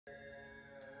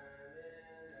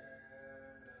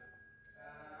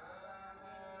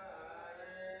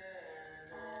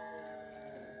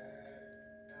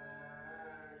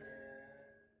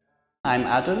I'm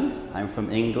Adam, I'm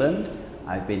from England.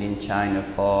 I've been in China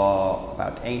for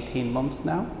about 18 months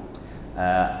now.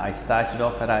 I started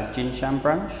off at our Jinshan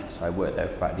branch, so I worked there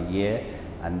for about a year,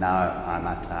 and now I'm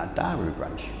at our Daru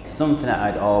branch. It's something that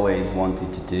I'd always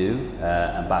wanted to do,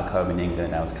 and back home in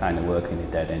England I was kind of working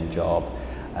a dead-end job.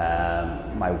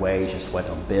 My wage just went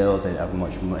on bills, I didn't have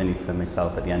much money for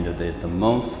myself at the end of the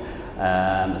month.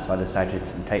 So I decided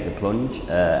to take the plunge,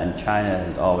 and China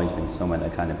has always been somewhere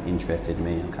that kind of interested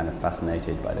me. I'm kind of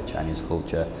fascinated by the Chinese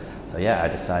culture. So yeah, I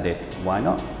decided, why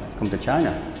not? Let's come to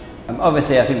China.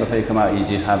 Obviously, I think before you come out, you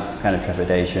do have kind of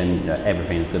trepidation. You know,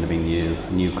 everything's going to be new,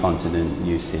 a new continent,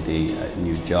 new city, a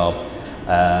new job.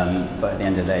 But at the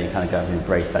end of the day, you kind of got to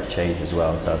embrace that change as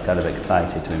well. So I was kind of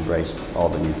excited to embrace all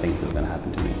the new things that were going to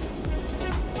happen to me.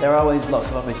 There are always lots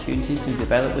of opportunities to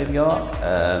develop with York,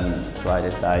 so I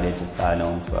decided to sign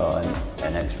on for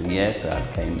an extra year. But I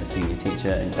became a senior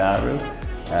teacher in Daru,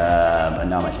 and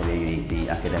now I'm actually the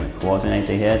academic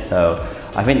coordinator here. So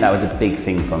I think that was a big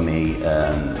thing for me,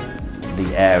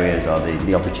 the areas or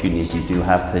the opportunities you do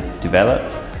have to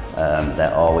develop,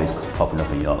 they're always popping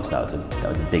up in York, so that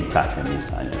was a big factor in me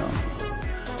signing on.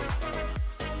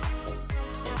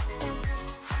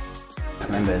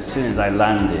 I remember as soon as I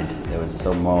landed, there was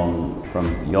someone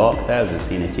from York there, there was a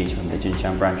senior teacher from the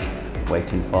Jinshan branch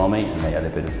waiting for me, and they had a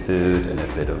bit of food and a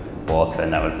bit of water,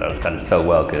 and that was kind of so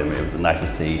welcome. It was nice to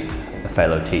see a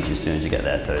fellow teacher as soon as you get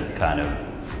there, so it's kind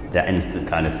of that instant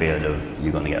kind of feeling of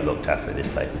you're going to get looked after at this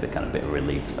place, a bit of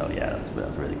relief, so yeah, that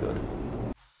was really good.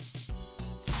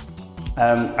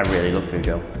 I really love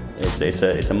Fuzhou.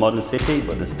 It's a modern city,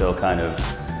 but there's still kind of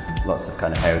lots of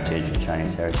kind of heritage and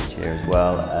Chinese heritage here as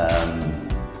well.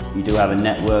 You do have a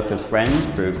network of friends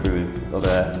through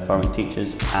other foreign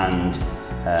teachers, and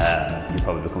you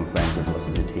probably become friends with lots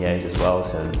of the TAs as well,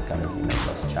 so you make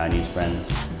lots of Chinese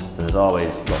friends. So there's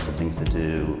always lots of things to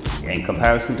do. In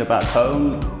comparison to back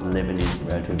home, living is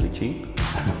relatively cheap,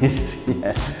 so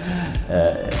yeah,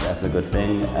 that's a good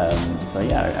thing. So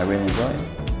yeah, I really enjoy it.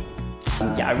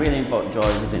 Yeah, I really enjoy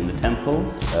visiting the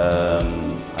temples. I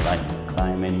like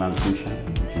climbing Mount Fuzhou,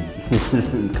 which is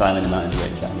climbing the mountains is a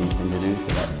very Chinese thing to do, so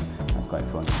that's quite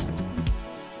fun.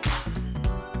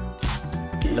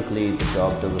 Luckily, the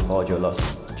job does afford you a lot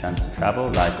of chance to travel.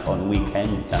 Like on the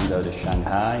weekend, you can go to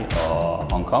Shanghai or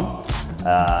Hong Kong.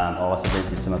 I also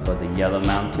visited somewhere called the Yellow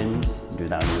Mountains. Do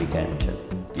that on the weekend, which are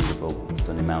beautiful,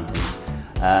 stunning mountains.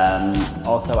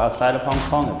 Also outside of Hong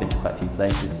Kong, I've been to quite a few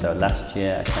places. So last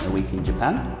year I spent a week in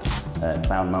Japan,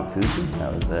 climbed Mount Fuji, so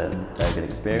that was a very good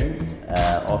experience.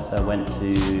 Also went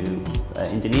to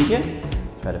Indonesia,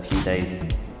 so I had a few days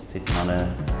sitting on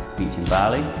a beach in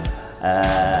Bali.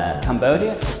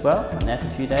 Cambodia as well, went there for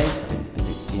a few days. I've been to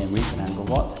visit Siem Reap and Angkor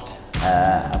Wat.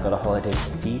 I've got a holiday to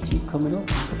Fiji coming up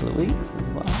in a couple of weeks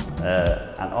as well,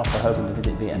 and also hoping to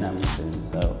visit Vietnam soon,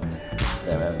 so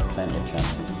there are plenty of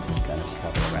chances to kind of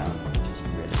travel around, which is a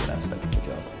really good aspect of the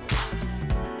job.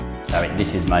 I mean,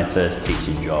 this is my first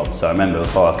teaching job, so I remember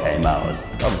before I came out I was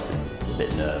obviously a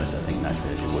bit nervous, I think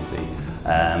naturally as you would be,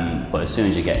 but as soon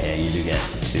as you get here you do get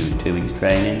two weeks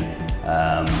training.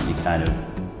 You kind of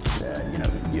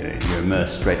you're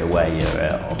immersed straight away. You're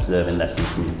observing lessons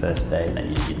from your first day,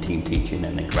 then you're team teaching,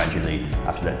 and then gradually,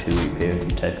 after that 2-week period,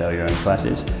 you take over your own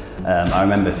classes. I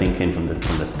remember thinking from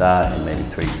the start, in maybe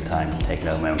 3 weeks' time, taking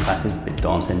over my own classes, a bit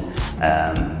daunting,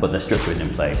 but the structure is in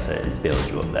place, so it builds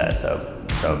you up there. So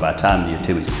by the time your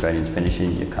 2 weeks of training is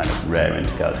finishing, you're kind of raring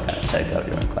to go to kind of take over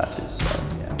your own classes. So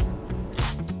yeah.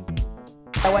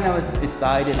 When I was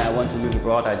deciding I wanted to move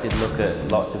abroad, I did look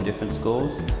at lots of different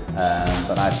schools,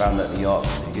 but I found that York's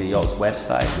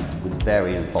website was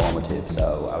very informative.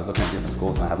 So I was looking at different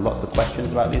schools and I had lots of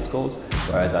questions about these schools,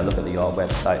 whereas I look at the York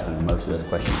websites and most of those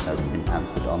questions have been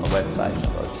answered on the website, so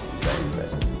it was very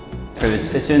impressive.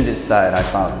 As soon as it started, I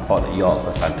thought that York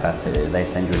was fantastic. They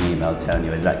send you an email telling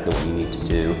you exactly what you need to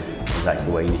do,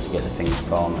 exactly where you need to get the things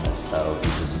from. So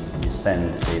you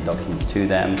send the documents to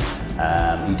them.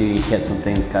 You do need to get some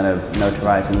things kind of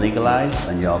notarized and legalized,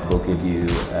 and York will give you,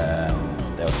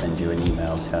 they'll send you an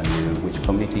email telling you which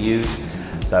company to use.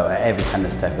 So at every kind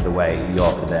of step of the way,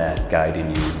 York are there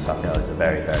guiding you. So I feel it's a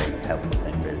very, very helpful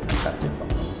thing, really fantastic from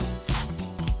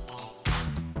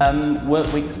them.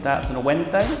 Work week starts on a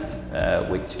Wednesday,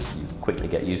 which you quickly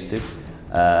get used to.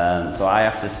 So I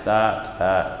have to start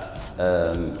at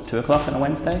 2 o'clock on a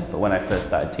Wednesday, but when I first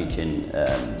started teaching,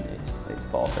 it's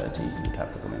 4:30, you'd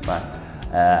have to come in by,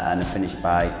 and I finish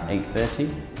by 8:30.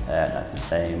 That's the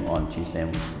same on Tuesday,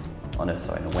 on a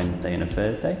Wednesday and a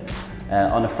Thursday.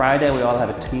 On a Friday, we all have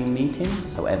a team meeting,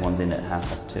 so everyone's in at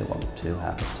 2:30, or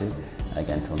 2:30,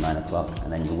 again till 9 o'clock,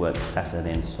 and then you work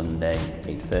Saturday and Sunday,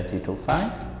 8:30 till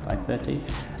 5:30.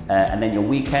 And then your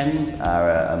weekends are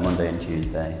a Monday and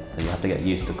Tuesday, so you have to get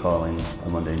used to calling a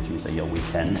Monday and Tuesday your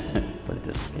weekend, but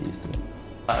just get used to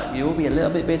it. You will be a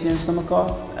little bit busy in summer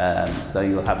course, so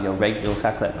you'll have your regular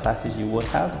calculate classes you would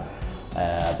have,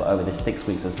 but over the 6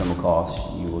 weeks of summer course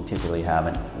you will typically have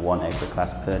one extra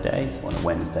class per day, so on a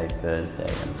Wednesday,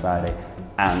 Thursday and Friday,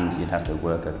 and you'd have to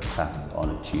work a class on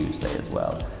a Tuesday as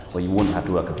well. Well, you wouldn't have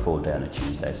to work a full day on a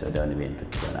Tuesday, so you'd only be in for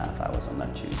 2.5 hours on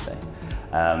that Tuesday.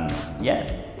 Yeah,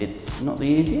 it's not the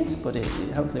easiest, but it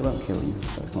hopefully won't kill you,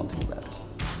 so it's not too bad.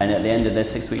 And at the end of the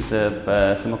 6 weeks of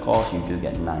summer course, you do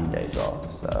get 9 days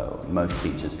off, so most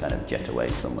teachers kind of jet away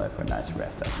somewhere for a nice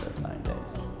rest after those 9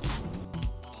 days.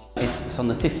 It's on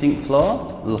the 15th floor.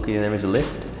 Luckily there is a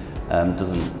lift,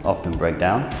 doesn't often break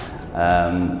down.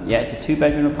 Yeah, it's a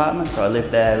 2-bedroom apartment, so I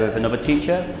live there with another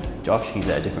teacher, Josh, he's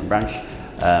at a different branch.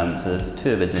 So there's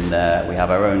 2 of us in there. We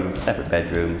have our own separate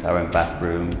bedrooms, our own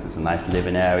bathrooms. It's a nice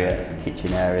living area, it's a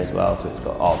kitchen area as well, so it's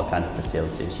got all the kind of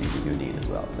facilities you need as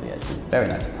well. So yeah, it's a very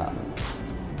nice apartment.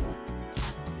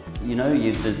 You know,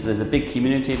 there's a big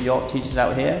community of York teachers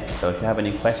out here, so if you have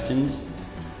any questions,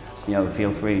 you know,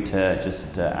 feel free to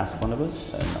just ask one of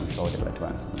us, and I'm sure we'll be able to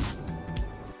answer them.